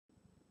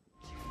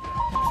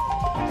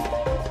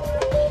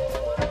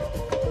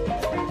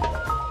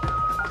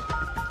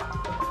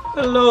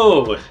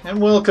Hello, and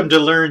welcome to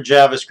Learn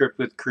JavaScript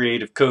with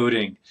Creative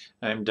Coding.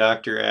 I'm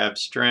Dr.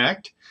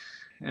 Abstract,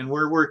 and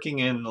we're working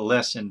in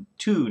Lesson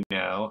 2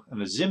 now on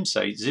the ZIM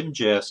site,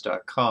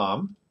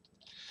 zimjs.com.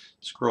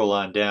 Scroll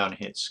on down and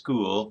hit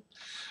School.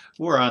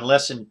 We're on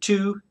Lesson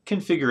 2,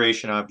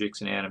 Configuration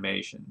Objects and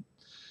Animation.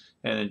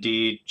 And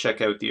indeed,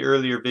 check out the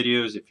earlier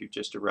videos if you've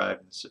just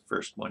arrived and it's the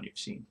first one you've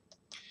seen.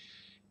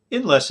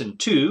 In Lesson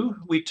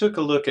 2, we took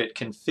a look at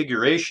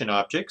configuration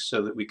objects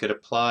so that we could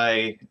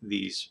apply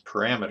these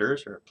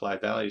parameters or apply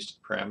values to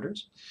the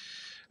parameters.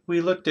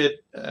 We looked at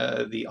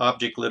the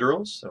object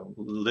literals, so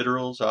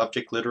literals,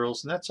 object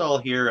literals, and that's all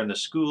here on the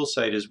school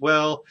site as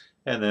well,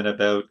 and then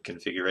about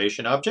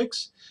configuration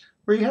objects,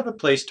 where you have a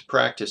place to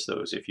practice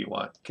those if you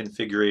want.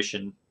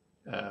 Configuration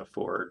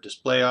for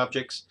display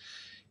objects.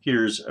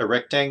 Here's a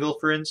rectangle,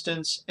 for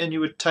instance, and you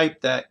would type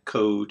that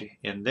code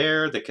in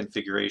there. The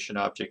configuration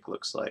object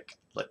looks like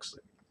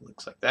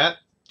that.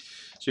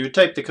 So you would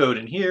type the code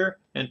in here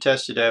and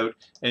test it out,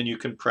 and you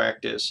can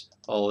practice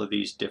all of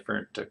these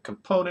different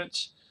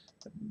components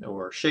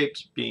or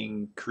shapes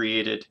being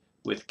created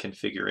with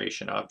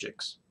configuration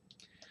objects.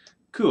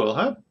 Cool,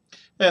 huh?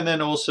 And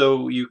then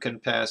also you can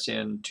pass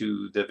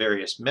into the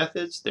various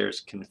methods. There's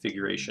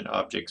configuration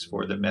objects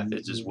for the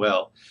methods as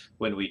well.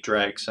 When we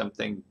drag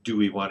something, do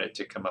we want it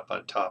to come up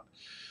on top?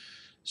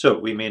 So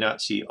we may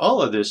not see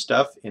all of this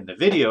stuff in the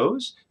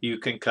videos. You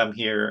can come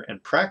here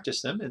and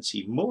practice them and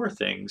see more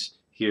things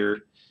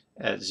here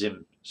at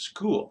Zim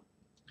School.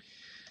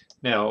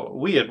 Now,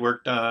 we had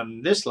worked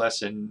on this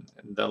lesson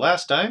the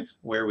last time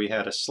where we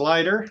had a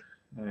slider.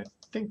 I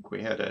think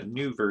we had a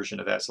new version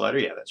of that slider.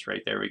 Yeah, that's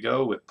right. There we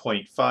go with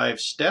 0.5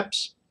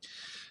 steps.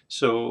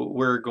 So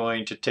we're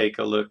going to take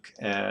a look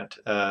at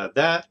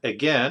that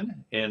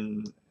again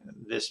in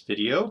this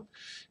video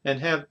and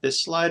have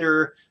this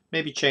slider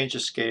maybe change the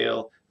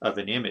scale of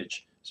an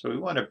image. So we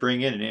want to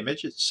bring in an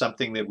image. It's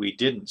something that we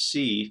didn't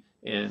see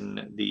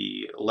in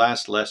the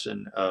last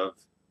lesson of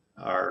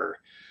our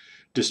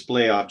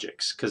display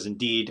objects, because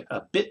indeed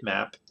a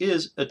bitmap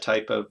is a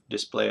type of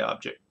display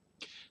object.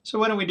 So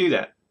why don't we do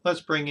that? Let's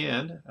bring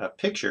in a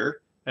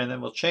picture, and then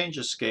we'll change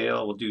the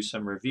scale. We'll do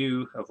some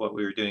review of what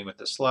we were doing with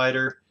the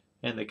slider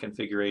and the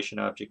configuration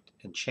object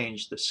and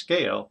change the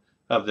scale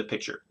of the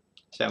picture.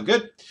 Sound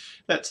good?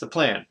 That's the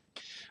plan.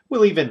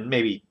 We'll even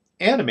maybe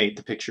animate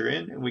the picture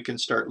in, and we can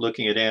start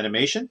looking at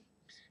animation.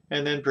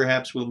 And then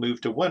perhaps we'll move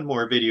to one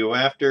more video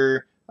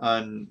after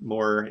on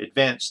more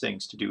advanced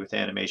things to do with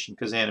animation,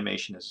 because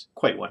animation is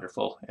quite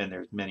wonderful and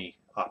there's many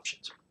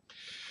options.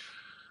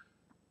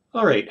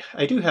 All right,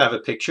 I do have a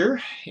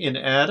picture in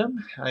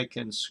Atom. I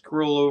can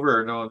scroll over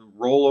or no,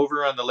 roll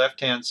over on the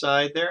left-hand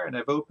side there, and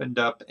I've opened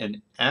up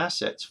an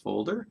assets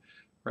folder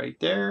right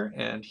there,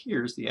 and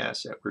here's the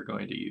asset we're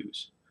going to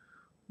use.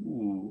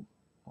 Ooh,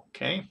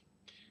 okay.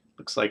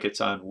 Looks like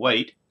it's on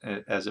white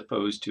as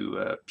opposed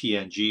to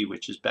PNG,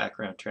 which is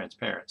background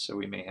transparent. So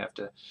we may have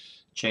to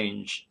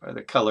change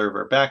the color of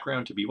our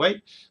background to be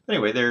white. But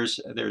anyway, there's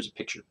a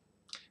picture.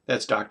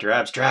 That's Dr.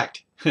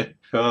 Abstract.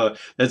 Oh,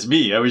 that's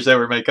me. I wish that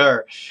were my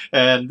car.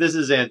 And this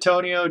is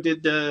Antonio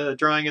did the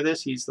drawing of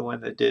this. He's the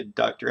one that did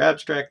Dr.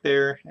 Abstract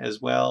there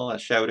as well. A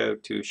shout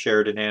out to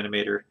Sheridan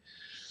Animator.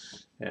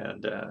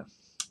 And there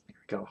we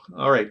go.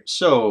 All right,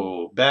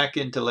 so back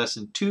into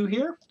lesson 2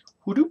 here.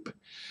 Whoop.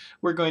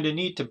 We're going to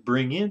need to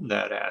bring in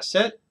that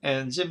asset,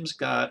 and Zim's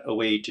got a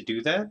way to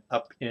do that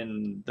up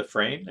in the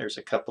frame. There's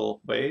a couple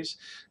ways,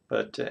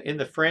 but in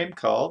the frame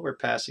call, we're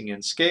passing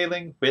in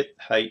scaling, width,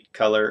 height,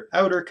 color,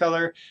 outer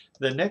color.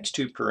 The next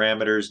two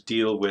parameters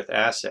deal with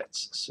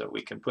assets, so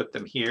we can put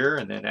them here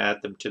and then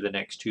add them to the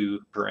next two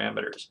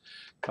parameters.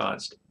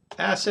 Const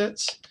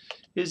assets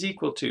is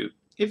equal to,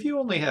 if you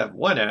only have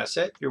one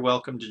asset, you're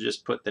welcome to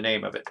just put the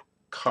name of it,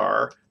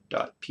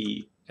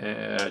 car.jpg.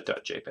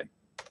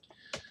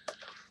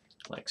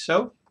 Like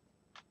so.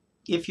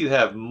 If you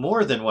have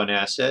more than one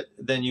asset,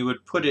 then you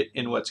would put it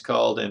in what's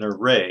called an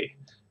array.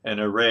 An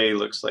array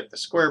looks like the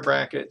square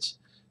brackets,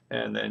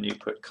 and then you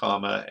put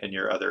comma and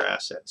your other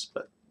assets.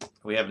 But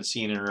we haven't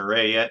seen an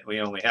array yet. We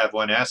only have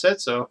one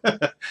asset, so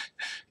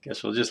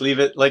guess we'll just leave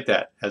it like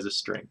that as a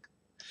string.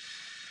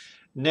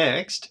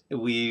 Next,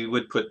 we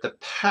would put the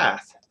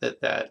path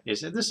that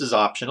is. This is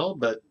optional,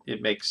 but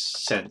it makes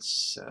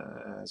sense,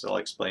 as I'll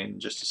explain in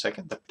just a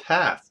second. The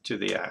path to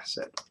the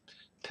asset.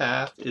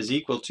 Path is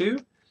equal to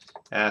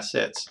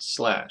assets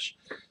slash.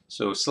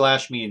 So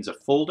slash means a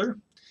folder,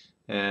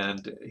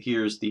 and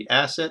here's the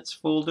assets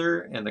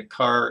folder, and the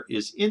car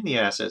is in the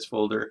assets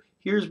folder.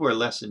 Here's where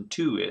lesson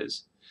 2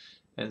 is,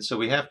 and so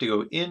we have to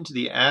go into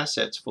the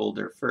assets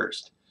folder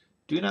first.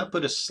 Do not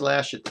put a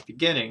slash at the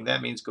beginning.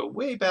 That means go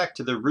way back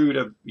to the root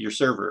of your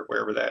server,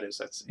 wherever that is.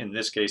 That's in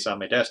this case on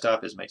my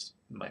desktop is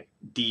my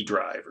D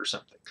drive or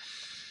something.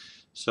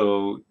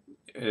 So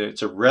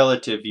it's a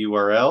relative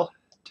URL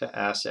to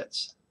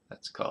assets,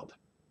 that's called.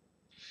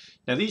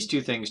 Now these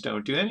two things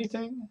don't do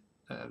anything.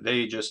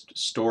 They just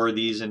store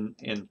these in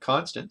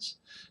constants.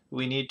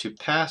 We need to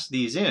pass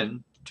these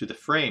in to the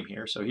frame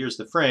here. So here's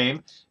the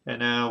frame, and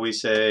now we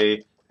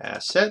say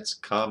assets,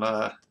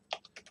 comma,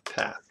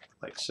 path.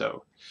 like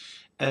so.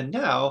 And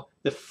now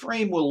the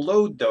frame will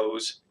load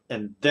those,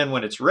 and then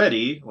when it's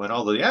ready, when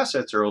all the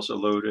assets are also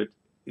loaded,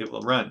 it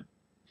will run.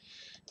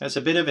 That's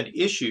a bit of an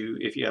issue.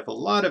 If you have a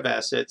lot of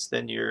assets,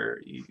 then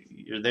you're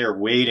there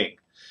waiting.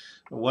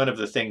 One of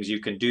the things you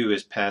can do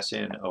is pass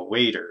in a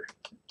waiter,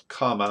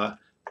 comma,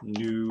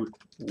 new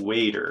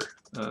waiter,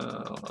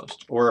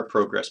 almost, or a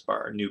progress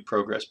bar, new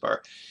progress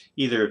bar.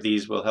 Either of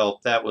these will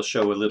help. That will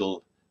show a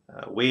little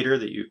waiter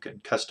that you can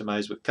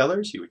customize with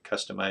colors. You would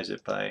customize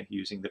it by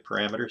using the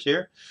parameters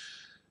here.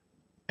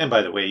 And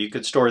by the way, you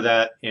could store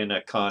that in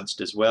a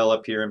const as well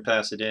up here and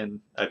pass it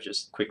in. I've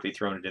just quickly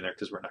thrown it in there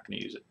because we're not going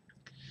to use it.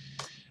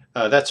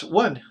 That's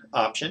one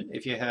option.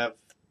 If you have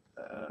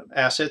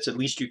assets, at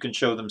least you can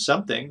show them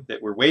something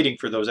that we're waiting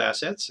for those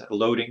assets, a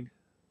loading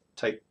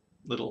type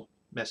little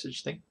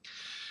message thing.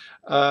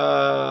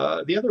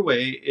 The other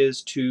way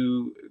is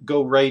to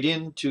go right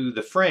into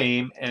the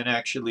frame and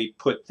actually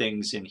put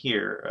things in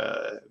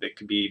here. It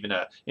could be even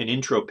an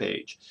intro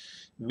page.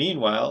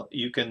 Meanwhile,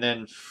 you can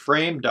then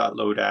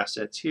frame.load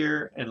assets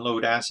here and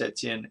load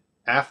assets in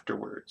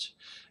afterwards.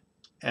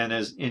 And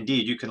as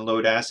indeed, you can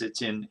load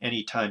assets in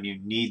anytime you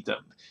need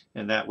them.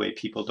 And that way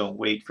people don't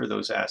wait for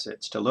those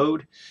assets to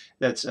load.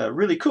 That's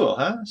really cool,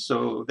 huh?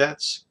 So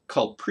that's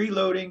called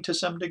preloading to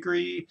some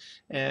degree.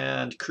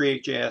 And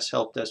Create.js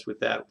helped us with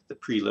that, with the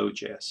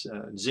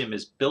preload.js. ZIM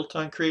is built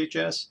on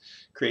Create.js.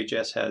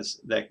 Create.js has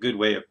that good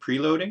way of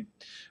preloading.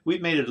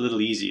 We've made it a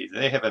little easy.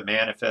 They have a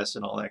manifest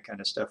and all that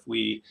kind of stuff.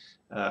 We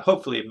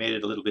hopefully have made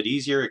it a little bit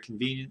easier, a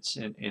convenience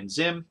in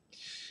ZIM.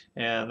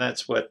 And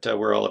that's what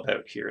we're all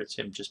about here. It's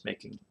him just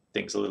making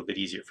things a little bit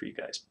easier for you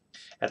guys.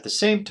 At the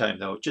same time,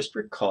 though, just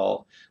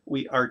recall,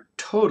 we are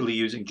totally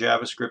using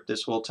JavaScript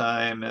this whole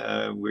time.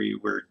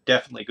 We're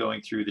definitely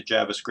going through the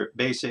JavaScript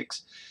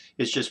basics.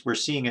 It's just we're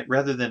seeing it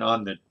rather than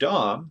on the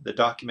DOM, the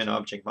document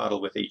object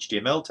model with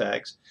HTML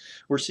tags,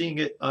 we're seeing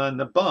it on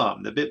the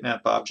BOM, the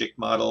bitmap object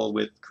model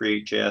with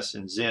Create.js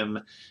and ZIM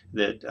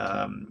that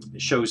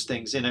shows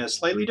things in a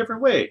slightly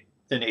different way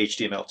than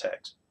HTML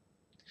tags.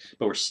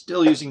 But we're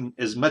still using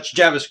as much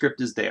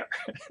JavaScript as they are.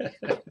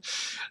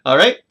 All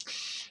right,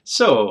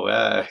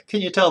 so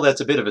can you tell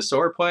that's a bit of a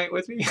sore point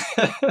with me?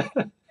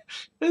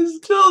 It's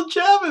still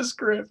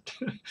JavaScript.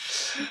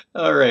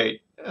 All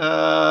right,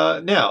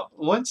 now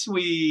once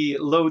we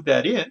load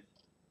that in,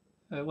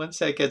 once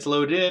that gets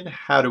loaded in,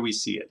 how do we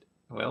see it?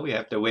 Well, we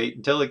have to wait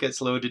until it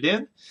gets loaded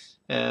in,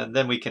 and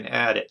then we can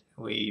add it.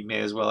 We may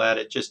as well add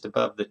it just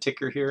above the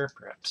ticker here,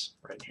 perhaps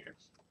right here.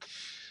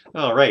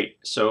 All right,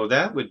 so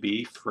that would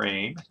be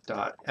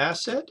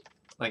frame.asset,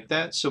 like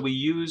that. So we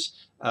use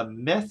a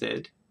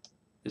method.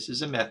 This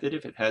is a method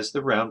if it has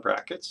the round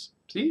brackets.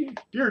 See,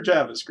 your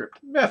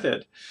JavaScript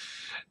method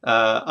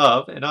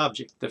of an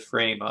object, the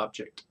frame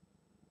object.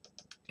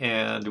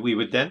 And we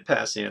would then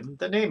pass in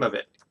the name of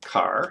it,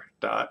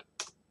 car.jpg,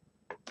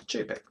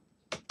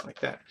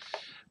 like that.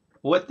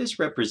 What this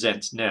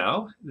represents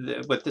now,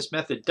 what this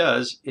method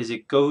does is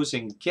it goes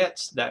and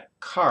gets that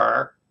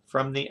car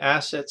from the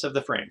assets of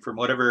the frame, from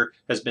whatever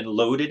has been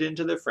loaded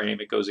into the frame.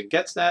 It goes and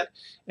gets that,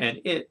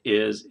 and it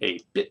is a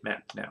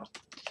bitmap now.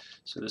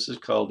 So this is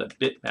called a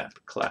bitmap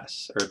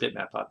class, or a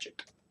bitmap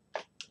object,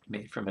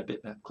 made from a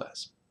bitmap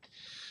class.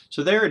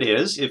 So there it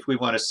is. If we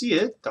want to see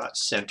it,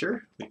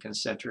 .center, we can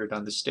center it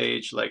on the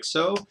stage like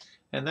so,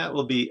 and that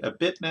will be a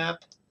bitmap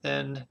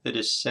then that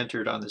is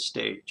centered on the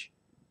stage.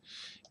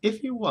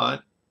 If you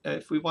want,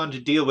 if we want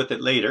to deal with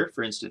it later,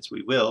 for instance,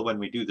 we will, when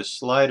we do the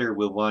slider,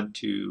 we'll want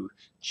to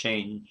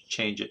change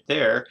it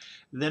there,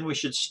 then we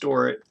should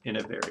store it in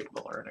a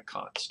variable or in a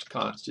const.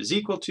 Const is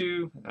equal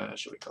to,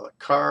 should we call it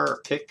car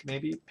or pick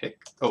maybe? Pick,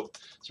 oh,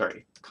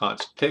 sorry,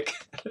 const pick.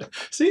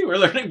 See, we're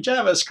learning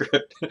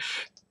JavaScript.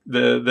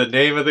 The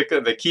name of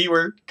the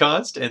keyword,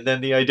 const, and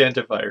then the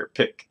identifier,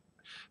 pick,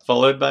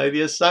 followed by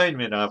the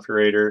assignment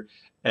operator,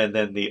 and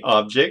then the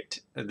object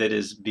that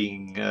is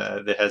being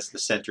that has the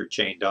center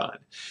chained on.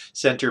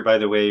 Center, by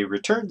the way,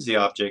 returns the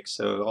object,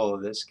 so all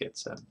of this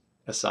gets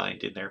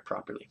assigned in there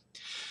properly.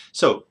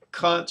 So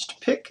const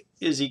pick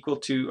is equal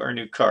to our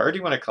new car. Do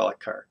you want to call it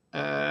car?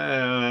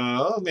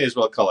 I may as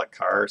well call it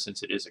car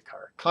since it is a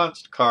car.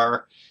 Const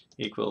car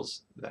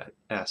equals that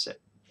asset.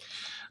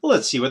 Well,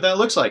 let's see what that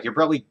looks like. You're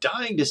probably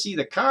dying to see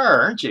the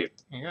car, aren't you?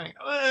 You're going,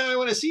 oh, I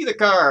want to see the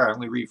car. And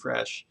we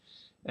refresh,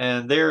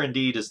 and there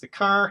indeed is the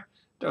car.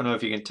 Don't know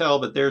if you can tell,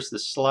 but there's the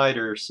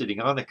slider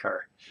sitting on the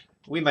car.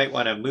 We might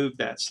want to move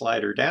that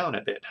slider down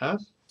a bit, huh?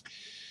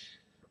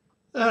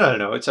 I don't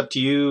know. It's up to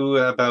you.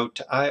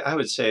 I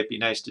would say it'd be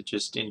nice to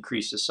just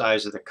increase the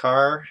size of the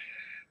car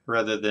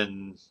rather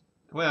than,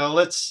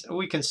 well,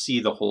 we can see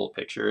the whole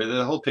picture.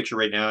 The whole picture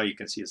right now you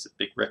can see is a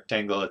big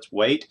rectangle. It's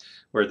white,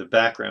 where the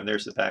background,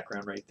 there's the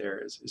background right there,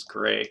 is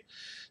gray.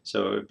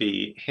 So it would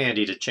be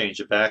handy to change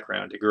the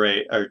background to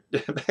gray, or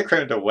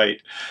background to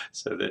white,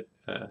 so that,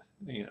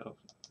 you know,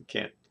 you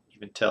can't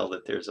even tell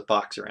that there's a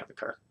box around the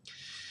car.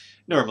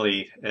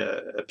 Normally,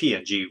 a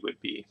PNG would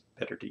be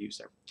better to use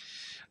there.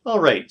 All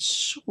right,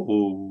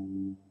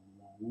 so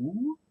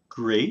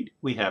Great,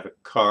 we have a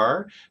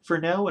car. For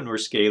now, when we're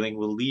scaling,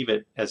 we'll leave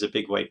it as a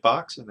big white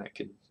box, and that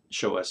can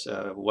show us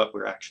what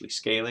we're actually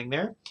scaling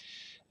there.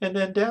 And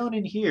then down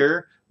in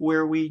here,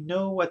 where we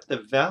know what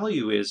the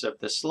value is of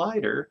the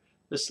slider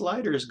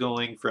is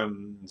going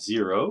from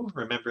 0.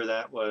 Remember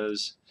that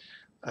was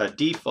a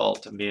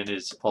default. Min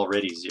is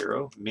already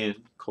 0. Min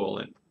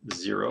colon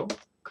 0,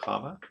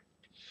 comma.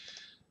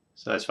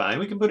 So that's fine.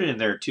 We can put it in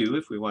there too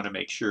if we want to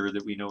make sure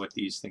that we know what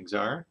these things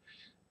are.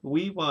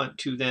 We want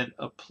to then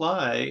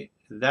apply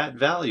that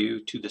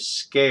value to the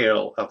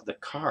scale of the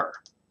car.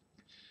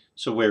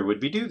 So where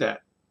would we do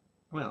that?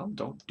 Well,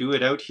 don't do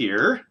it out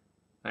here.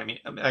 I mean,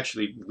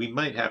 actually, we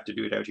might have to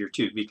do it out here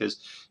too,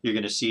 because you're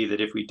going to see that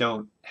if we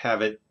don't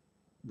have it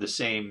the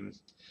same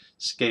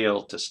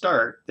scale to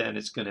start, then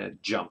it's going to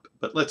jump.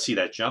 But let's see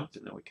that jump,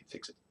 and then we can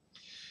fix it.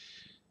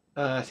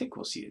 I think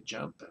we'll see a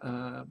jump.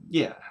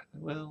 Yeah,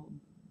 well,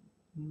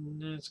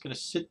 it's going to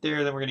sit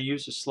there. Then we're going to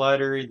use the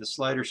slider, and the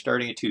slider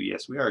starting at 2.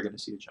 Yes, we are going to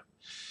see a jump.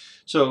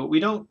 So we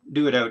don't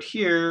do it out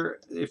here.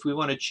 If we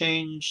want to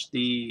change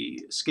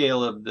the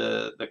scale of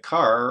the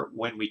car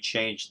when we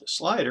change the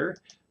slider,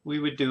 we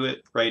would do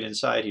it right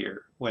inside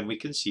here when we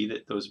can see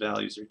that those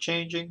values are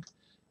changing.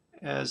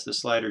 As the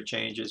slider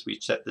changes, we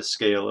set the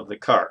scale of the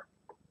car.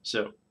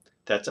 So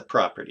that's a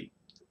property.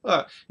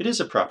 It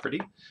is a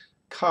property.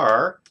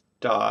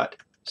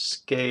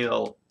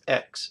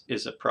 Car.scaleX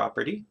is a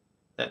property.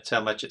 That's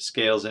how much it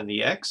scales in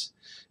the X.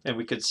 And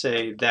we could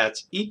say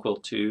that's equal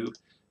to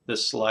the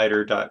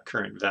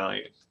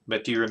slider.currentValue.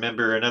 But do you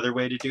remember another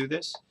way to do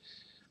this?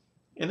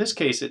 In this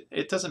case,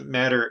 it doesn't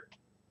matter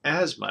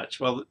as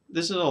much. Well,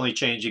 this is only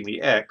changing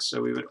the X,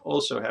 so we would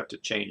also have to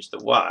change the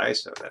Y,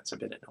 so that's a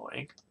bit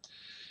annoying.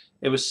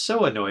 It was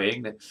so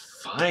annoying that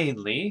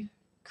finally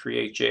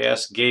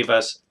Create.js gave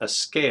us a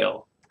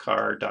scale,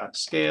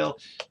 car.scale.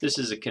 This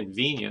is a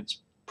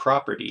convenience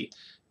property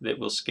that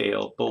will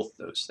scale both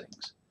those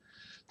things.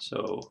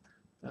 So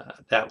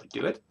that would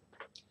do it.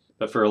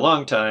 But for a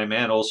long time,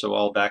 and also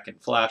all back in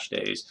Flash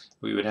days,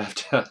 we would have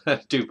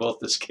to do both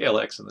the scale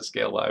X and the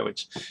scale Y,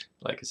 which,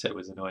 like I said,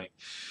 was annoying.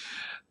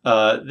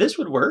 This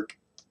would work,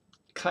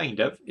 kind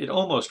of. It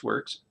almost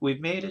works. We've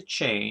made a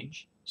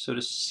change. So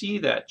to see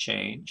that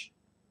change,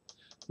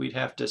 we'd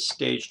have to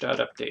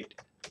stage.update.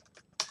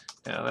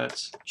 Now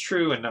that's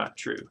true and not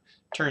true.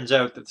 Turns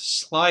out that the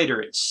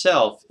slider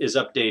itself is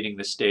updating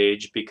the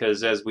stage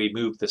because as we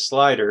move the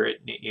slider,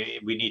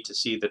 we need to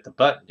see that the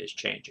button is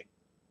changing.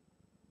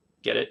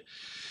 Get it?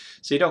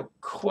 So you don't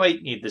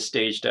quite need the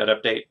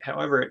stage.update.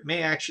 However, it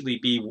may actually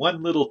be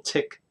one little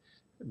tick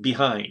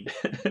behind.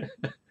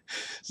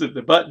 So if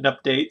the button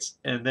updates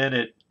and then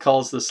it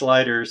calls the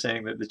slider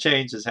saying that the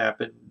change has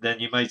happened, then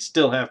you might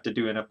still have to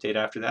do an update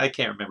after that. I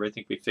can't remember. I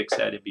think we fixed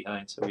that in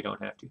behind, so we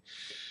don't have to.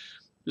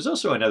 There's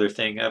also another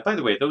thing. By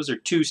the way, those are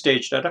two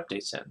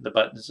stage.updates then. The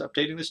button is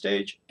updating the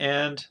stage,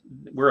 and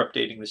we're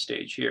updating the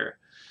stage here.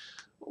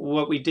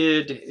 What we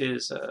did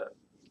is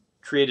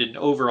created an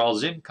overall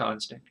ZIM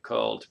constant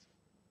called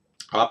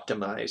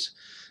optimize,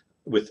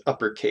 with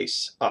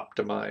uppercase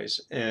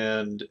optimize.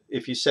 And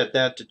if you set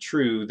that to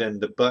true, then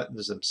the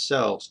buttons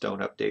themselves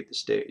don't update the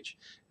stage.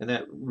 And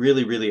that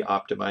really, really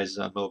optimizes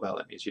on mobile.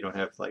 That means you don't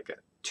have like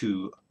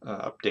two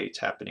updates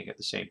happening at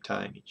the same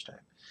time each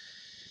time.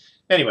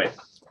 Anyway,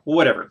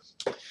 whatever.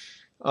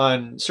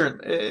 On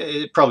certain,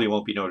 it probably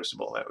won't be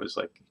noticeable. That was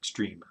like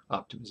extreme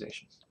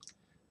optimization.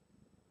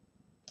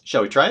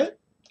 Shall we try it?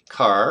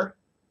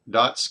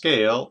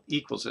 Car.scale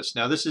equals this.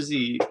 Now this is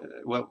the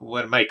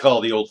what I might call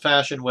the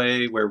old-fashioned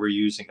way, where we're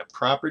using a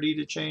property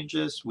to change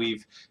this.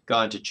 We've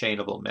gone to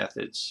chainable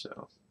methods,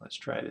 so let's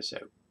try this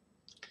out.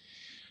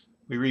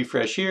 We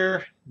refresh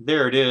here.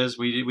 There it is.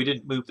 We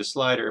didn't move the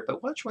slider,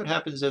 but watch what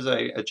happens as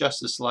I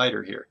adjust the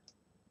slider here.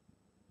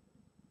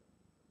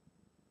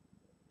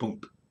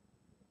 Boom,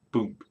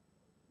 boom,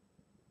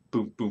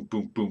 boom, boom,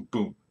 boom, boom,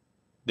 boom.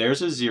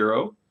 There's a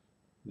 0.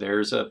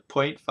 There's a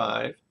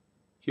 0.5.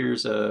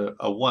 Here's a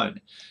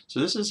 1. So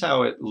this is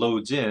how it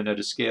loads in at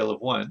a scale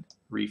of 1,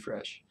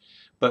 refresh.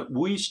 But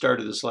we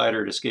started the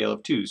slider at a scale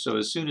of 2. So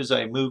as soon as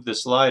I move the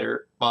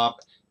slider, bop,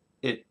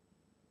 it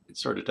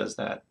sort of does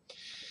that.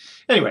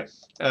 Anyway,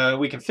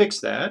 we can fix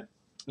that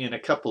in a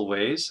couple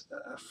ways.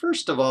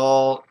 First of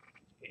all,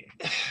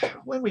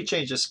 when we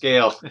change the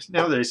scale,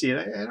 now that I see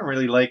it, I don't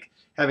really like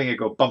having it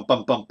go bump,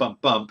 bump, bump, bump,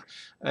 bump.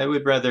 I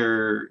would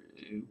rather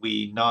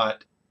we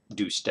not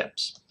do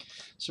steps.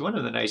 So one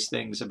of the nice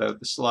things about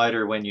the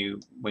slider when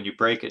you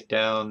break it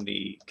down,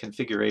 the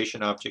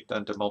configuration object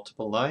onto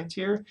multiple lines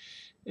here,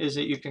 is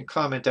that you can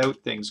comment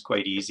out things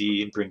quite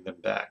easy and bring them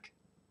back.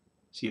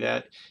 See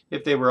that?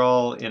 If they were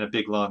all in a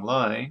big long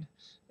line,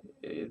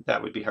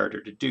 that would be harder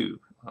to do.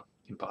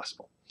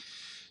 Impossible.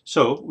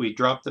 So we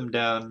drop them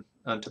down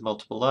onto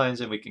multiple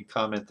lines and we can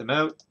comment them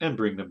out and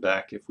bring them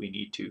back if we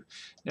need to.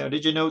 Now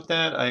did you note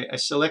that? I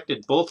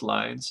selected both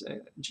lines,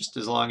 just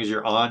as long as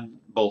you're on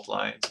both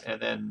lines,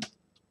 and then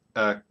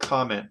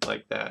comment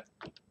like that.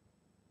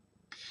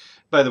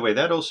 By the way,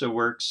 that also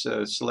works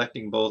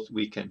selecting both.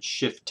 We can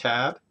shift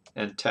tab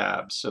and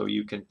tab, so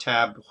you can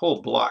tab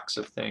whole blocks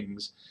of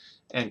things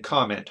and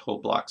comment whole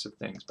blocks of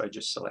things by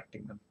just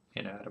selecting them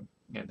in Atom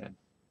and then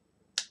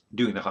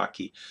doing the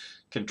hotkey.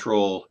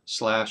 Control /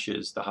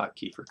 is the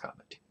hotkey for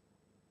commenting.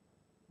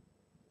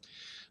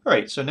 All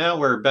right, so now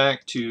we're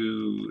back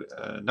to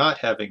not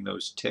having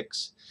those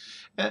ticks.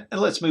 And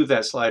let's move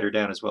that slider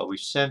down as well. We've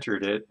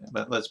centered it,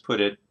 but let's put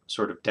it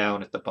sort of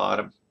down at the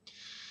bottom.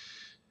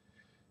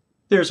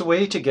 There's a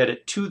way to get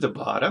it to the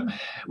bottom.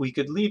 We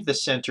could leave the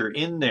center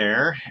in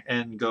there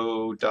and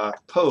go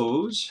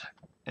 .pose,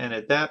 and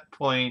at that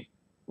point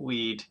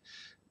we'd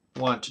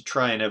want to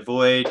try and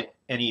avoid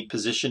any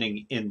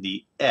positioning in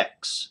the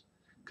X,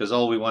 because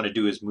all we want to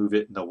do is move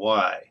it in the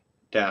Y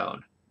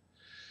down.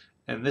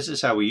 And this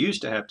is how we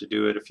used to have to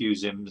do it a few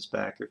ZIMs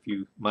back, a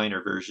few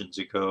minor versions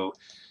ago.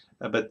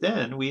 But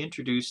then we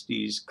introduced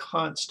these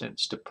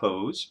constants to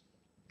pose.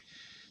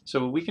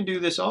 So we can do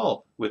this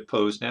all with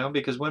pose now,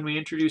 because when we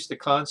introduced the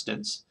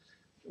constants,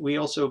 we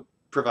also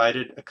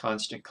provided a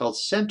constant called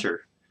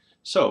center.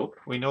 So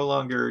we no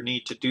longer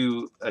need to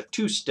do a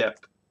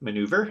two-step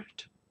maneuver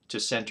to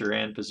center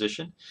and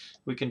position.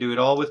 We can do it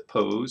all with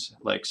pose,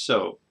 like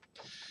so.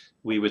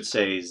 We would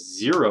say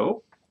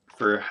 0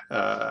 for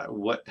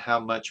how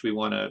much we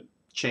want to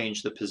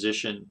change the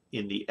position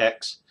in the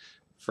X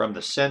from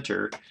the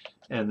center,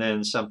 and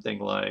then something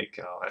like,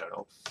 I don't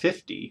know,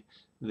 50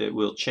 that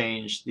will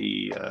change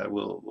the,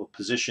 we'll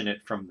position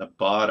it from the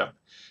bottom.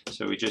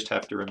 So we just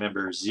have to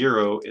remember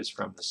 0 is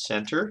from the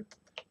center,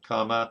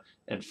 comma,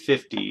 and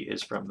 50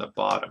 is from the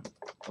bottom,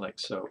 like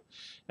so.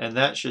 And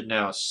that should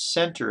now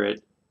center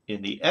it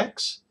in the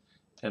X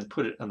and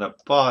put it on the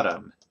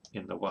bottom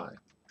in the Y.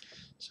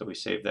 So we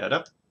save that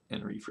up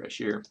and refresh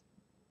here.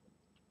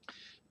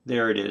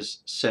 There it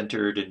is,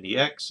 centered in the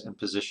X and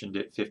positioned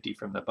at 50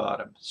 from the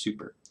bottom.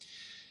 Super.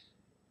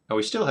 Now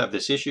we still have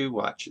this issue.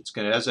 Watch, it's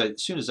going to,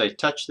 as soon as I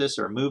touch this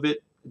or move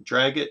it,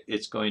 drag it,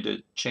 it's going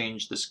to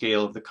change the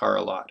scale of the car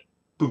a lot.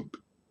 Boop!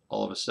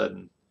 All of a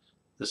sudden,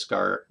 the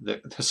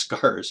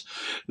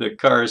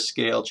car's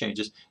scale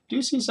changes. Do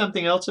you see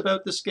something else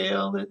about the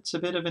scale that's a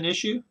bit of an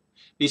issue?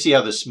 You see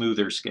how the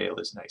smoother scale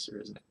is nicer,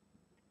 isn't it?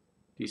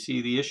 Do you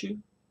see the issue?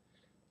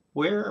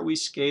 Where are we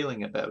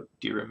scaling about?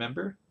 Do you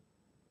remember?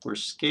 We're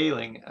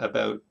scaling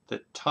about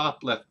the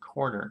top left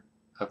corner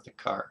of the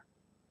car,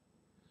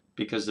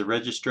 because the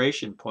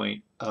registration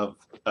point of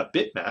a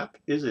bitmap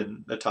is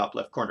in the top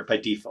left corner by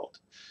default.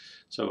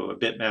 So a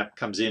bitmap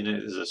comes in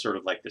as a sort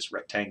of like this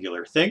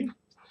rectangular thing,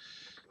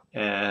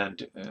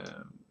 and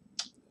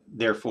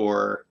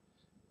therefore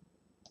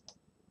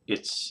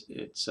its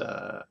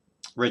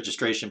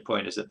registration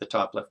point is at the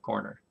top left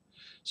corner.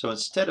 So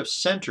instead of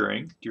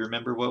centering, do you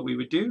remember what we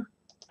would do?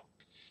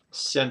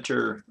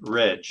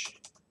 CenterReg.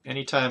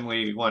 Anytime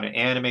we want to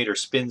animate or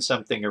spin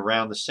something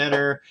around the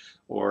center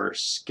or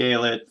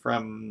scale it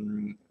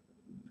from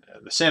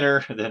the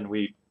center, then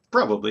we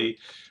probably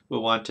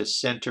will want to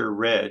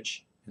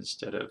CenterReg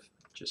instead of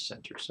just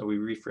center. So we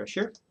refresh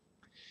here.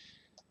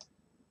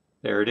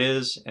 There it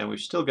is, and we've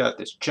still got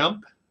this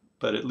jump,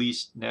 but at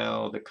least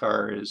now the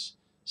car is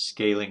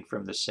scaling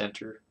from the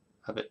center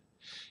of it.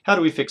 How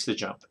do we fix the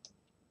jump?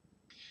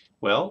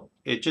 Well,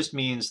 it just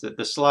means that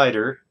the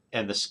slider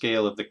and the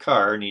scale of the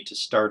car need to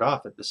start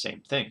off at the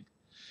same thing.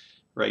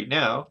 Right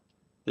now,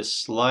 the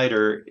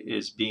slider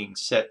is being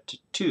set to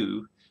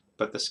 2,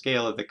 but the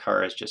scale of the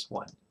car is just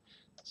 1.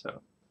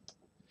 So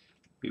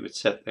we would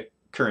set the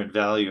current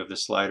value of the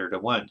slider to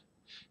 1.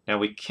 Now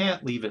we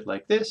can't leave it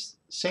like this.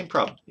 Same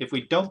problem. If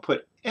we don't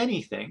put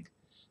anything,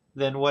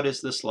 then what is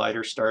the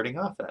slider starting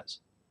off as?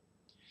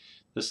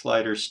 The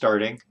slider is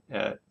starting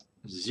at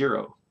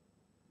 0.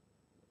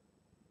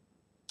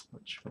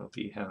 Which will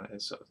be,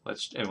 so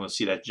and we'll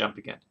see that jump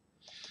again.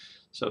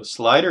 So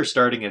slider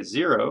starting at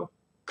 0,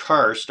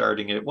 car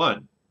starting at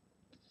 1.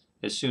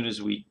 As soon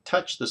as we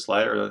touch the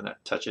slider, or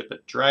not touch it,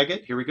 but drag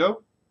it, here we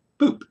go,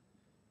 boop.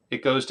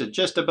 It goes to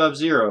just above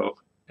 0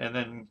 and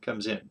then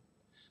comes in.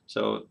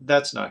 So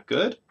that's not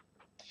good.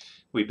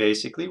 We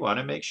basically want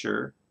to make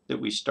sure that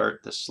we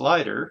start the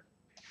slider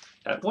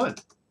at 1,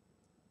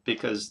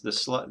 because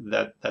that's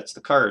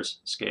the car's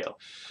scale.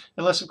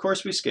 Unless, of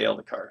course, we scale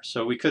the car.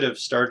 So we could have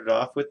started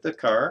off with the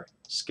car,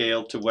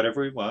 scaled to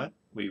whatever we want.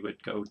 We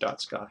would go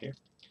 .sca here.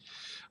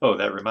 Oh,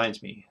 that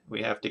reminds me.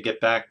 We have to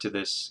get back to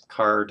this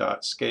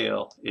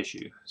car.scale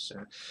issue.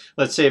 So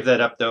let's save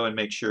that up, though, and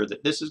make sure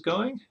that this is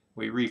going.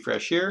 We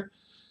refresh here.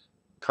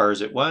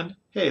 Car's at 1.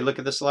 Hey, look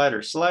at the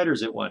slider.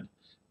 Slider's at 1.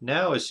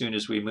 Now, as soon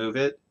as we move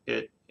it,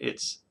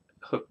 it's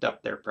hooked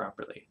up there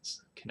properly.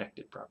 It's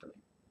connected properly.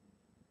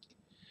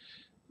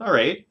 All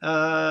right,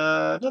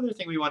 another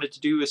thing we wanted to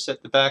do is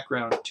set the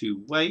background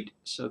to white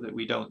so that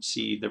we don't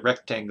see the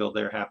rectangle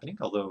there happening,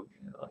 although,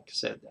 like I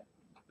said, that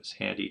was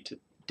handy to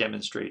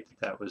demonstrate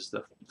that was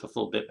the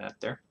full bitmap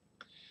there.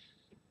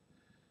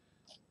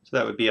 So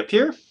that would be up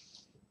here.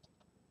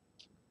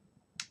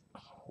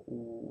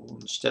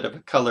 Instead of a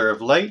color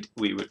of light,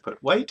 we would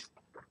put white.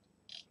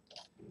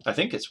 I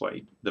think it's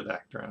white, the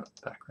background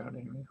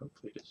anyway,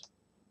 hopefully it is.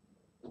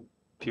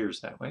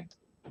 Appears that way.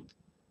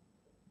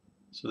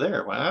 So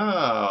there,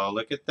 wow,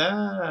 look at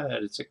that.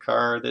 It's a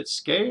car that's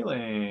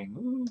scaling.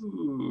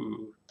 Ooh.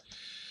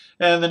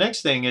 And the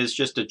next thing is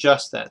just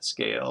adjust that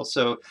scale.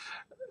 So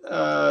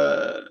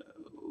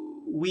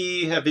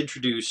we have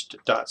introduced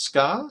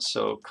 .sca,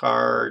 so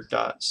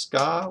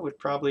car.sca would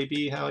probably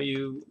be how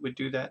you would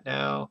do that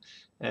now,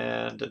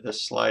 and the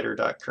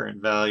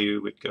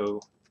slider.currentValue would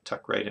go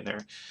tuck right in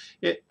there.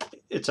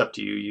 It's up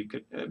to you. You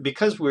could,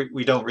 because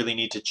we don't really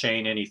need to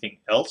chain anything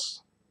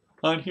else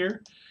on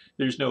here,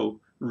 there's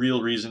no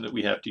real reason that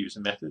we have to use a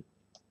method.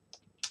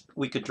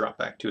 We could drop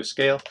back to a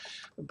scale,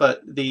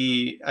 but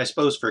I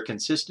suppose for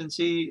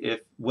consistency,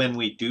 if when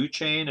we do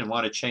chain and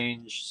want to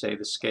change, say,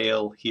 the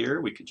scale here,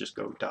 we could just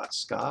go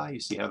 .sca. You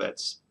see how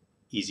that's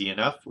easy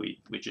enough?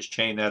 We just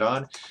chain that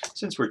on.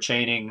 Since we're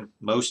chaining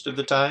most of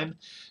the time,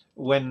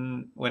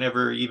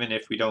 whenever, even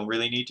if we don't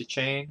really need to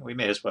chain, we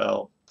may as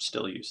well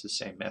still use the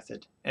same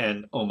method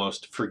and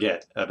almost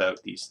forget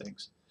about these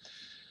things.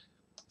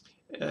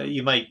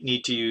 You might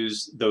need to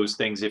use those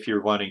things if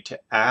you're wanting to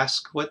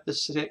ask what the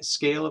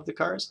scale of the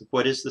car is.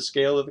 What is the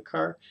scale of the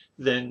car?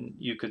 Then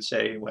you could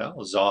say,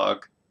 well,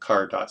 zog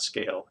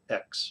car.scale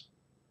x,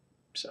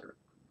 etc.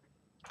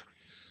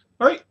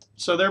 All right,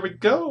 so there we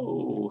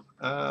go.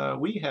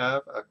 We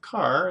have a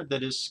car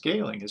that is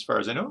scaling as far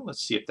as I know. Let's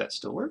see if that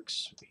still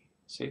works.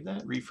 Save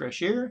that, refresh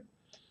here.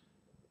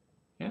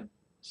 Yeah,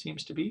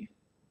 seems to be.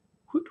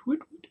 Woot,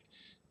 woot, woot.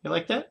 You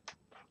like that?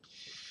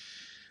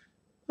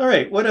 All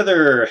right, what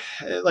other,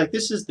 like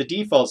this is the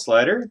default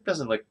slider. It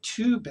doesn't look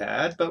too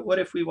bad, but what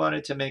if we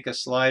wanted to make a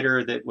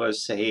slider that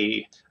was,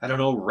 say, I don't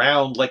know,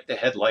 round like the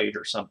headlight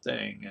or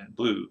something, and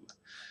blue?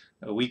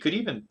 We could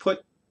even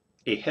put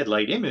a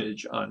headlight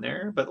image on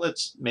there, but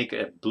let's make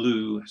a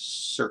blue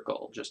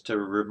circle just to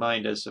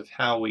remind us of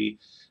how we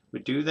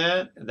would do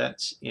that.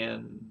 That's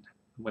in,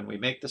 when we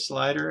make the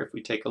slider, if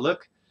we take a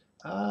look,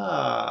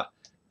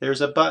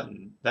 there's a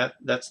button.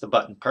 That's the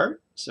button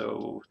part.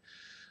 So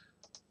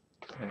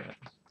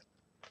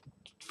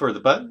for the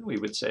button, we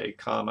would say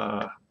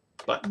comma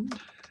button,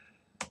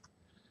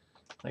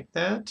 like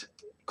that,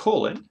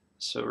 colon.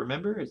 So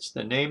remember, it's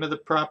the name of the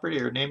property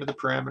or name of the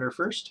parameter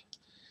first.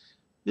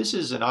 This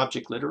is an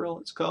object literal,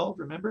 it's called,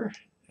 remember?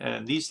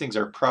 And these things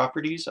are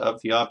properties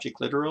of the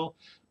object literal,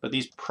 but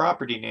these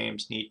property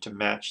names need to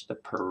match the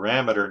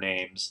parameter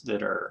names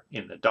that are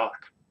in the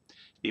doc.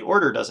 The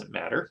order doesn't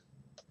matter,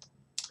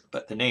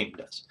 but the name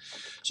does.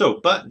 So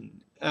button,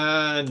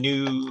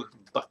 new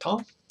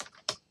button.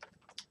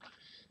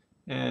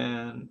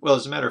 And, well,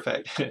 as a matter of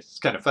fact, it's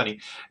kind of funny.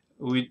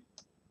 We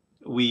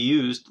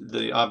used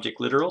the object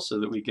literal so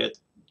that we could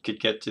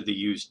get to the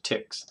used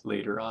ticks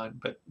later on,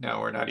 but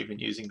now we're not even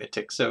using the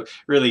ticks. So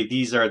really,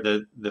 these are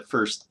the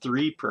first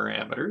three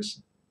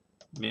parameters.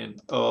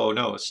 Oh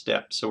no,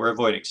 step. So we're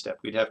avoiding step.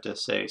 We'd have to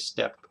say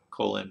step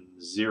colon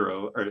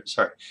 0, or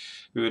sorry,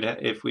 we would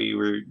if we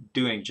were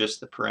doing just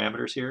the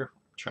parameters here.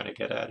 What I'm trying to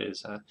get at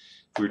is if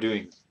we're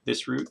doing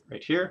this route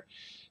right here,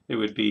 it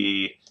would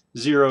be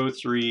 0,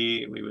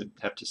 3, we would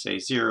have to say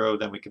 0,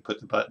 then we can put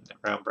the button in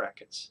round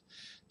brackets.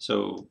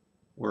 So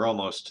we're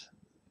almost,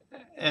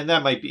 and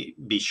that might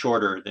be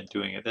shorter than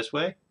doing it this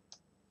way.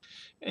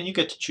 And you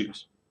get to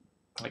choose,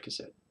 like I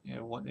said, you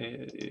know,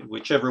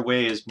 whichever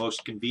way is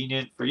most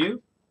convenient for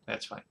you,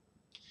 that's fine.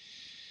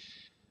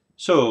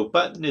 So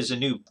button is a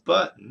new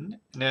button.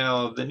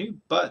 Now the new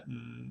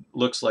button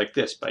looks like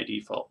this by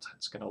default.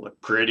 It's going to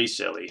look pretty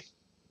silly.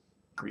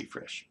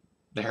 Refresh.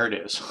 There it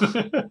is.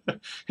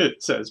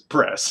 It says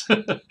press.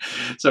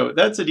 So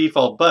that's a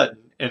default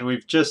button, and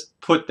we've just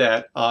put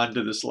that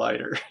onto the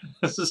slider.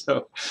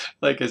 So,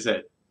 like I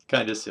said,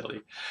 kind of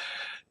silly.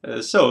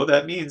 So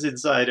that means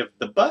inside of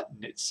the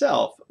button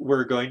itself,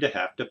 we're going to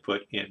have to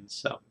put in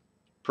some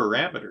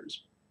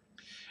parameters.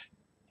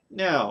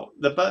 Now,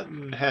 the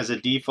button has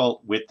a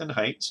default width and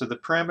height. So the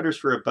parameters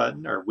for a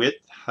button are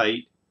width,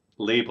 height,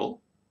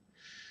 label.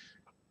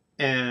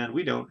 And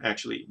we don't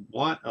actually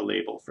want a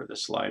label for the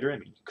slider. I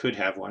mean, you could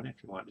have one if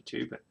you wanted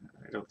to, but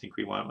I don't think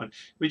we want one.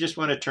 We just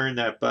want to turn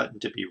that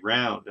button to be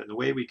round. And the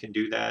way we can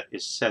do that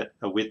is set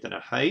a width and a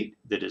height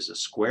that is a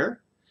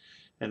square,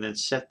 and then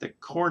set the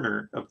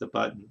corner of the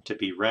button to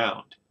be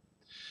round.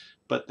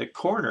 But the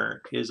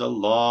corner is a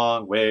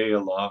long way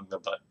along the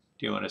button.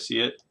 Do you want to see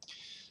it?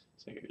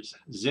 So here's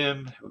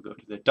ZIM. We'll go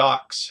to the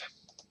docs.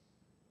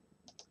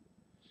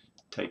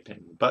 Type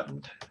in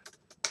button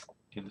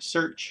in the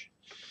search.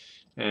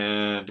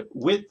 And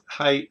width,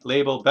 height,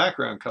 label,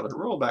 background color,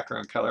 roll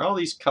background color, all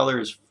these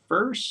colors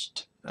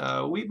first.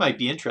 We might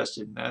be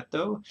interested in that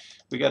though.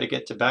 We got to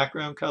get to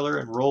background color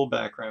and roll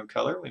background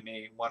color. We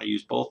may want to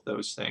use both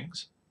those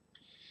things.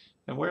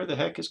 And where the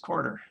heck is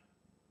corner?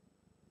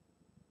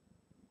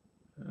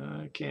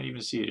 I can't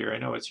even see it here. I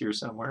know it's here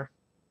somewhere.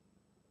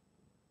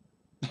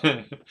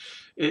 It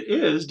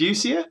is. Do you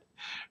see it?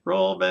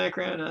 Roll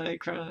background,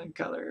 icon,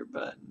 color,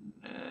 button,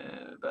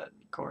 button,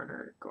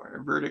 corner,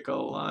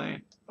 vertical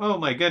line. Oh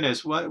my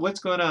goodness, what's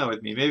going on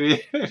with me?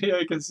 Maybe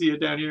I can see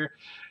it down here.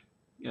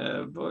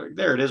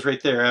 There it is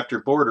right there after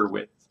border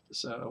width.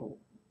 So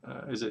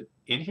is it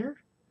in here?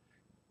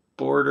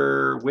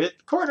 Border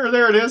width, corner,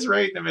 there it is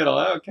right in the middle.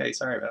 Okay,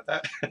 sorry about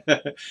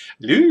that.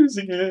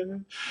 Losing it.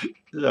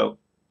 So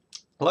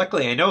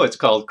Luckily, I know it's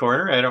called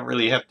corner. I don't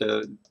really have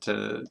to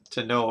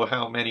know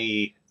how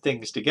many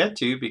things to get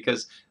to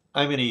because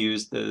I'm going to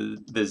use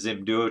the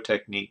ZIM Duo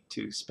technique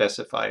to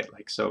specify it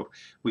like so.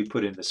 We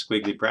put in the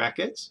squiggly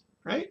brackets,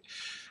 right?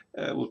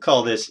 We'll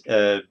call this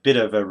a bit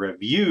of a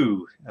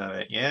review.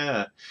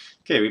 Yeah.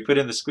 Okay, we put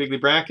in the squiggly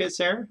brackets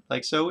there,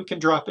 like so. We can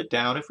drop it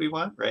down if we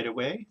want right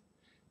away.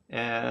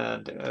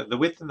 And the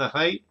width and the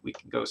height, we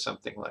can go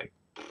something like,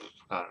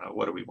 I don't know,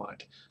 what do we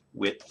want?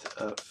 Width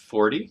of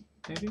 40,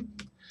 maybe,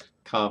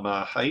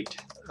 comma, height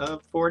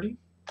of 40,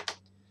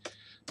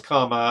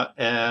 comma,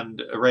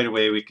 and right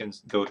away we can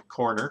go to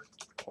corner,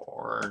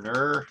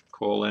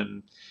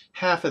 colon,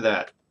 half of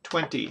that,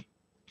 20.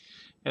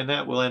 And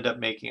that will end up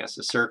making us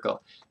a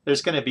circle.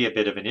 There's going to be a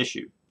bit of an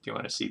issue. Do you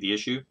want to see the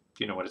issue? Do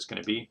you know what it's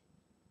going to be?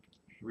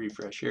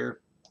 Refresh here.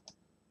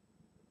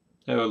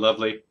 Oh,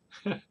 lovely.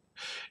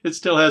 It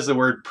still has the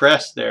word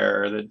press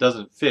there that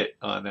doesn't fit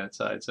on that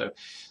side. So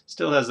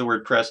still has the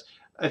word press.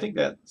 I think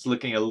that's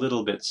looking a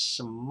little bit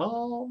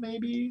small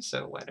maybe.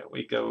 So why don't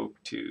we go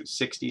to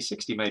 60?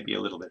 60 might be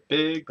a little bit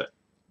big, but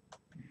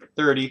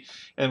 30.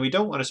 And we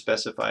don't want to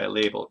specify a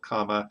label,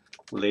 comma,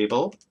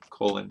 label,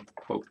 colon,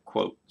 quote,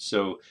 quote.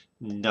 So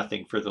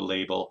nothing for the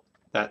label.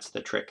 That's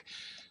the trick.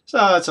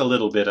 So it's a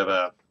little bit of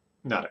a,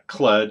 not a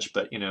kludge,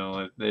 but you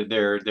know,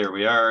 there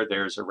we are.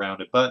 There's a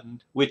rounded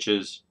button, which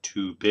is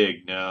too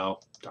big now.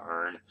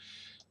 Darn.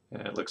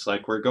 And it looks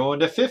like we're going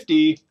to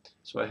 50.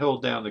 So I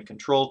hold down the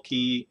control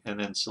key and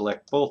then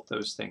select both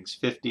those things,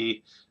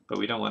 50, but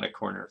we don't want a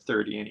corner of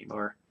 30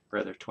 anymore,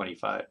 rather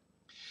 25.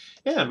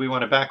 And we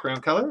want a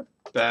background color.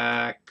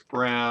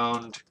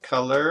 Background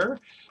color.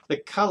 The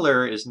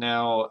color is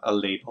now a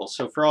label.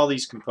 So for all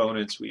these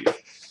components, we've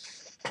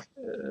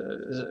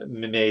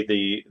made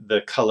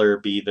the color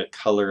be the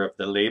color of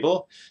the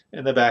label,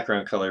 and the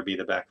background color be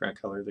the background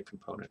color of the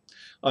component.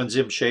 On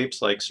ZIM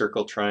shapes like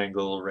circle,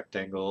 triangle,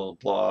 rectangle,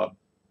 blob,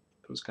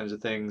 those kinds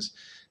of things,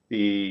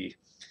 the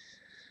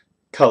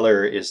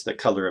color is the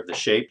color of the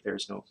shape.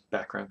 There's no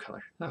background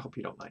color. I hope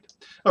you don't mind.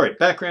 All right,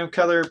 background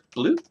color,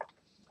 blue,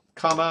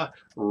 comma,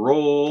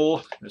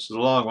 roll. This is a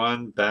long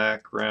one.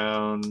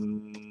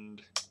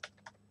 Background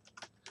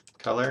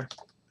color,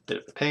 bit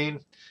of a pain.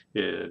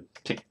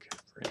 Pink,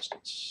 for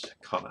instance,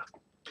 comma.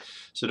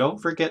 So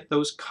don't forget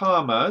those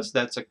commas.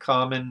 That's a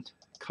common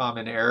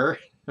error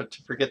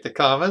to forget the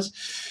commas.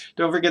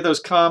 Don't forget those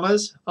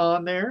commas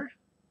on there.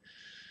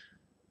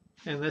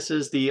 And this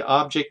is the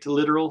object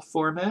literal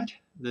format.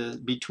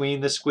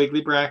 Between the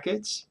squiggly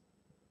brackets,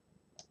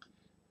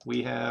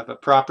 we have a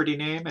property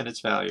name and its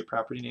value,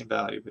 property name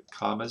value with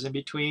commas in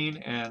between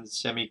and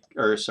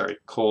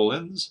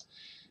colons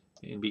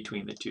in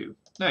between the two.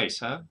 Nice,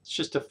 huh? It's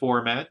just a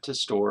format to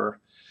store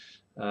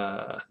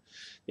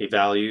a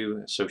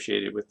value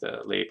associated with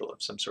a label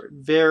of some sort.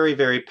 Very,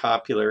 very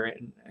popular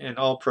in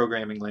all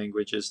programming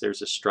languages.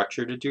 There's a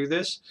structure to do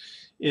this.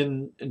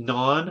 In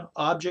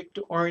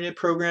non-object-oriented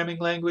programming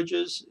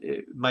languages,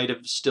 it might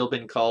have still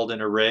been called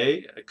an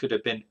array. It could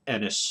have been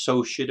an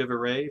associative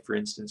array. For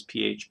instance,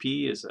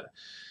 PHP is a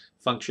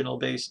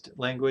functional-based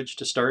language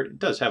to start. It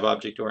does have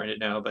object-oriented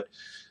now, but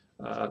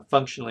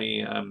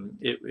functionally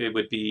it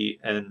would be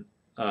an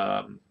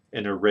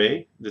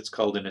array that's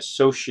called an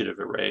associative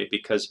array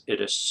because it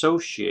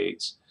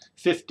associates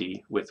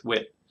 50 with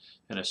width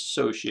and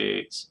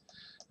associates.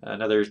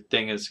 Another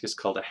thing is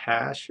called a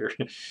hash, or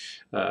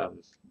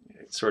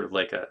it's sort of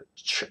like a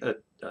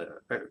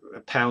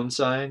pound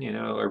sign, you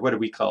know, or what do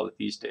we call it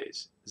these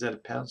days? Is that a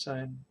pound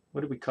sign? What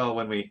do we call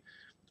when we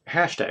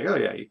hashtag? Oh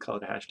yeah, you call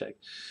it a hashtag.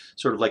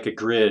 Sort of like a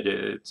grid.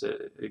 It's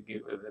a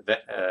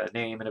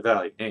name and a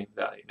value, name,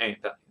 value, name,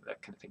 value,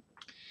 that kind of thing.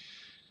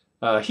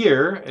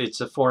 Here,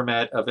 it's a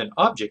format of an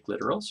object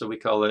literal, so we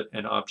call it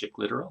an object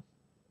literal.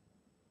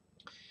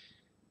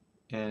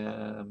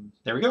 And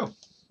there we go.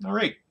 All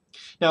right.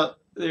 Now,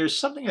 there's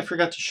something I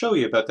forgot to show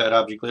you about that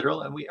object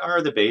literal, and we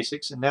are the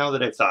basics, and now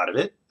that I've thought of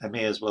it, I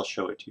may as well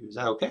show it to you. Is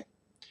that okay?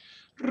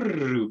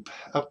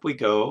 Up we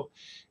go.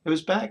 It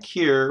was back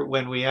here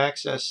when we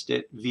accessed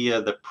it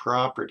via the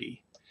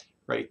property,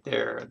 right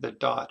there, the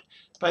dot.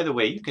 By the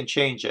way, you can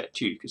change that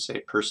too. You could say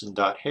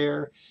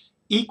person.hair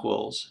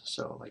equals,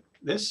 so like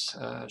this,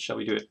 shall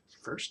we do it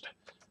first?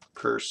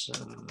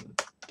 Person.hair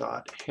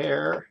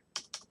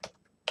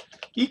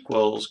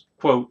equals,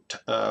 quote,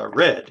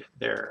 red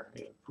there,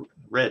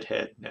 red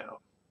head now,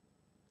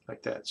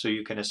 like that. So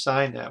you can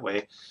assign that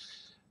way.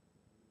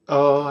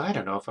 Oh, I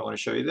don't know if I want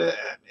to show you that.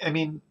 I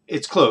mean,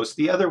 it's close.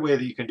 The other way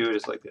that you can do it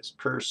is like this.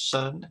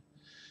 Person,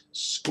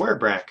 square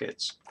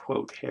brackets,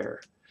 quote,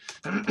 hair.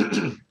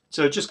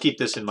 So just keep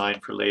this in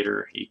mind for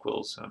later,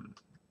 equals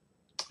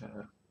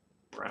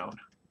brown.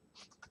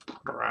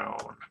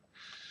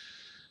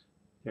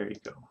 There you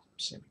go,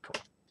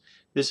 semicolon.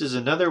 This is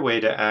another way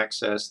to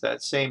access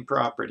that same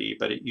property,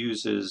 but it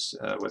uses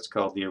what's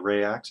called the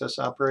array access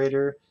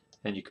operator,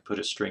 and you can put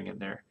a string in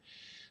there.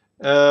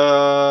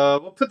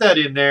 We'll put that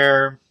in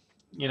there.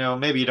 You know,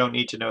 maybe you don't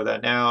need to know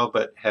that now,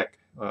 but heck,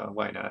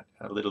 why not?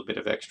 A little bit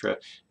of extra.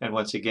 And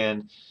once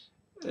again,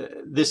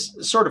 this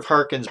sort of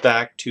harkens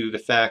back to the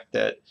fact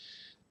that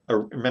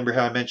remember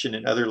how I mentioned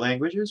in other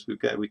languages,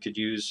 we could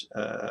use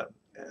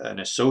an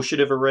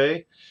associative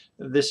array.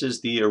 This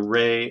is the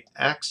array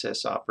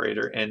access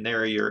operator, and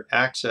there you're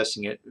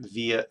accessing it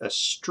via a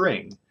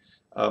string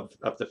of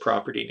the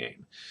property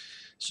name.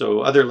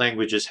 So other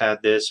languages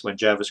had this. When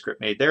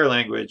JavaScript made their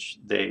language,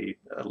 they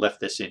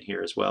left this in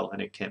here as well,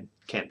 and it can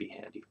be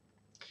handy.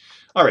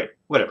 All right,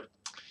 whatever.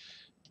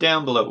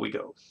 Down below we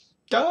go.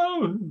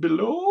 Down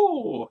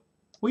below.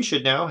 We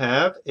should now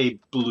have a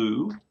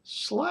blue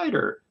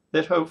slider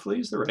that hopefully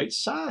is the right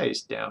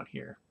size down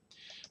here.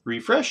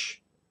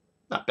 Refresh.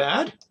 Not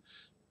bad.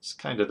 It's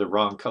kind of the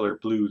wrong color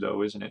blue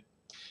though, isn't it?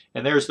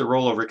 And there's the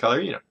rollover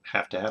color. You don't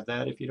have to have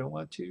that if you don't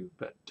want to,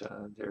 but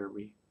there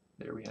we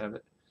have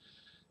it.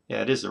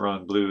 Yeah, it is the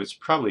wrong blue. It's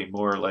probably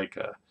more like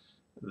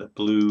the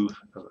blue,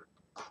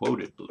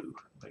 quoted blue,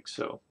 like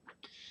so.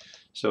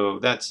 So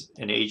that's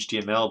an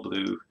HTML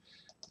blue.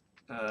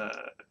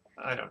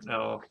 I don't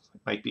know.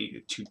 It might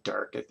be too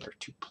dark. They're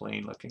too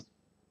plain looking.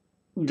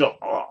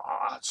 Oh,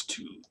 it's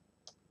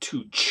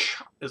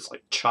it's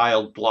like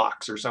child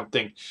blocks or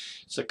something.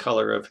 It's the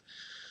color of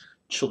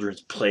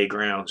children's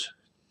playgrounds.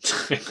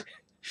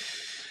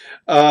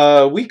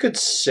 We could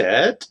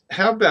set,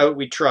 how about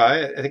we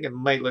try, I think it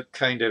might look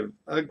kind of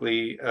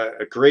ugly,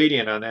 a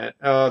gradient on that.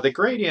 The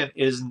gradient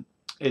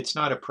it's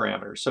not a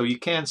parameter, so you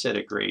can set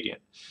a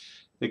gradient.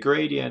 The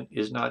gradient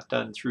is not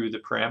done through the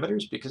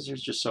parameters because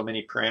there's just so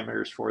many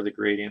parameters for the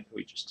gradient.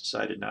 We just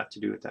decided not to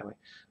do it that way.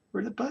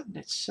 Or the button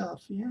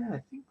itself, yeah,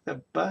 I think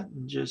the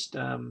button just,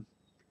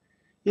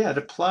 yeah, it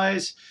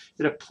applies,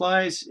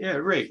 yeah,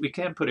 right, we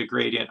can put a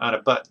gradient on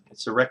a button.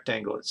 It's a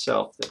rectangle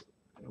itself that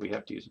we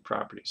have to use a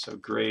property. So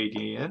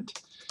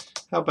gradient.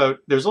 How about,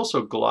 there's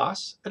also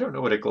gloss. I don't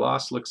know what a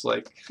gloss looks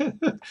like.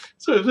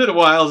 So it's been a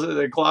while since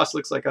a gloss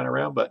looks like on a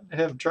round button. I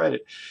haven't tried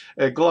it.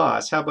 A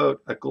gloss, how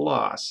about a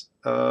gloss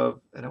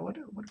of, and I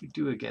wonder, what do we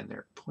do again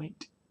there?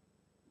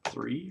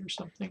 0.3 or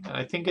something?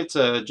 I think it's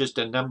just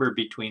a number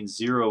between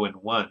 0 and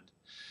 1.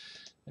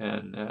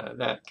 And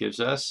that gives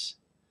us,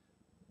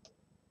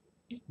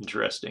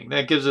 interesting,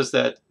 that gives us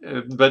that,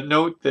 but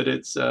note that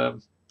it's,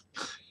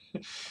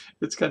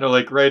 it's kind of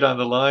like right on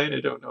the line.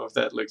 I don't know if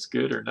that looks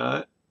good or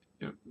not.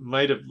 It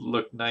might have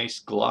looked nice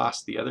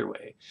gloss the other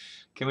way.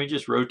 Can we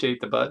just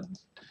rotate the button?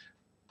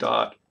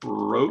 Dot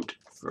rot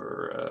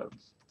for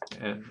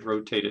and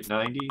rotate it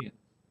 90.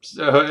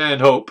 So, and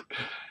hope.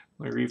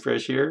 We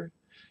refresh here,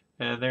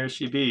 and there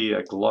she be,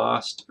 a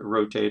glossed,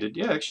 rotated.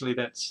 Yeah, actually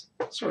that's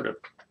sort of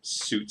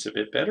suits a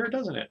bit better,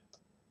 doesn't it?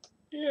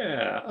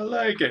 Yeah, I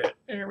like it.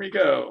 There we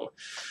go.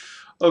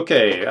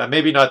 Okay,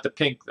 maybe not the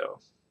pink though.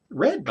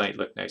 Red might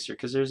look nicer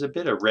because there's a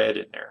bit of red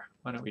in there.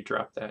 Why don't we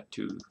drop that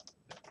to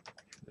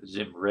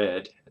ZIM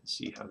red and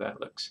see how that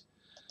looks.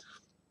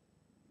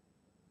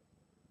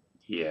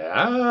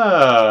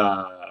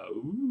 Yeah.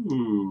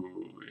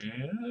 Ooh,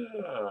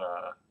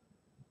 yeah.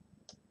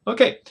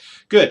 Okay,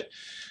 good.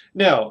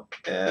 Now,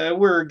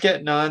 we're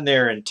getting on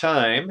there in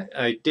time.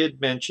 I did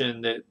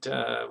mention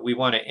that we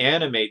want to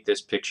animate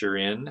this picture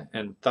in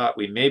and thought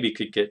we maybe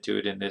could get to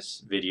it in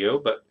this video,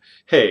 but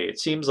hey, it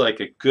seems like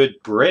a good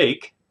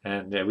break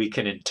and we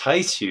can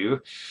entice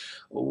you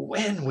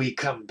when we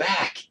come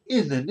back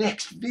in the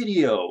next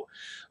video.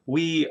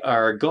 We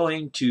are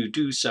going to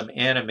do some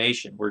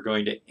animation. We're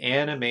going to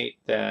animate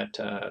that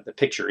the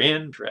picture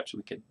in. Perhaps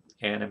we could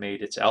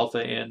animate its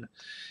alpha in,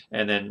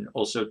 and then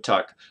also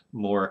talk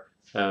more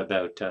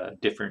about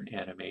different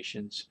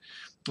animations.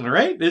 All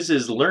right, this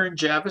is Learn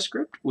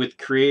JavaScript with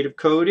Creative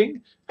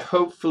Coding.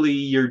 Hopefully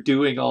you're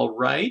doing all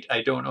right.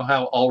 I don't know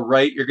how all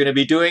right you're going to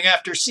be doing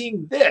after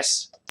seeing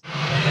this.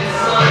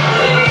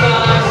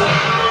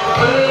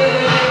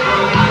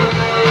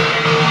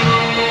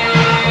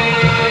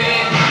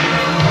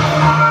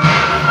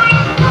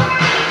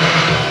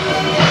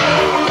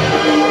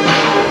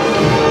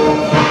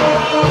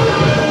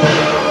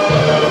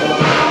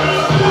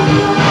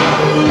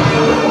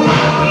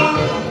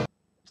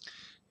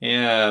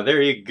 Yeah,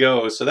 there you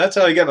go. So that's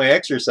how I get my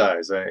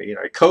exercise. I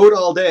code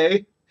all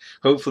day.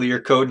 Hopefully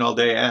you're coding all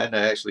day, and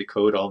I actually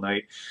code all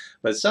night.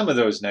 But some of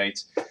those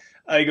nights,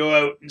 I go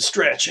out and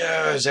stretch.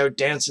 I was out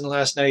dancing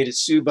last night at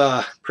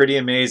Suba. Pretty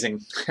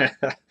amazing.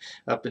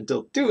 Up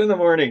until 2 in the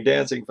morning,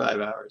 dancing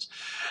 5 hours.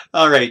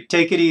 All right,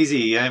 take it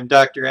easy. I'm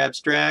Dr.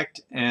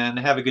 Abstract, and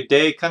have a good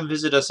day. Come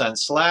visit us on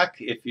Slack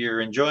if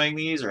you're enjoying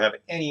these or have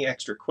any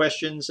extra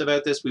questions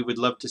about this. We would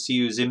love to see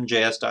you.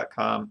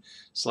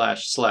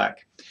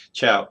 zimjs.com/Slack.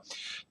 Ciao.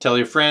 Tell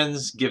your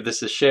friends, give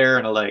this a share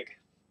and a like.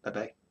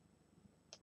 Bye-bye.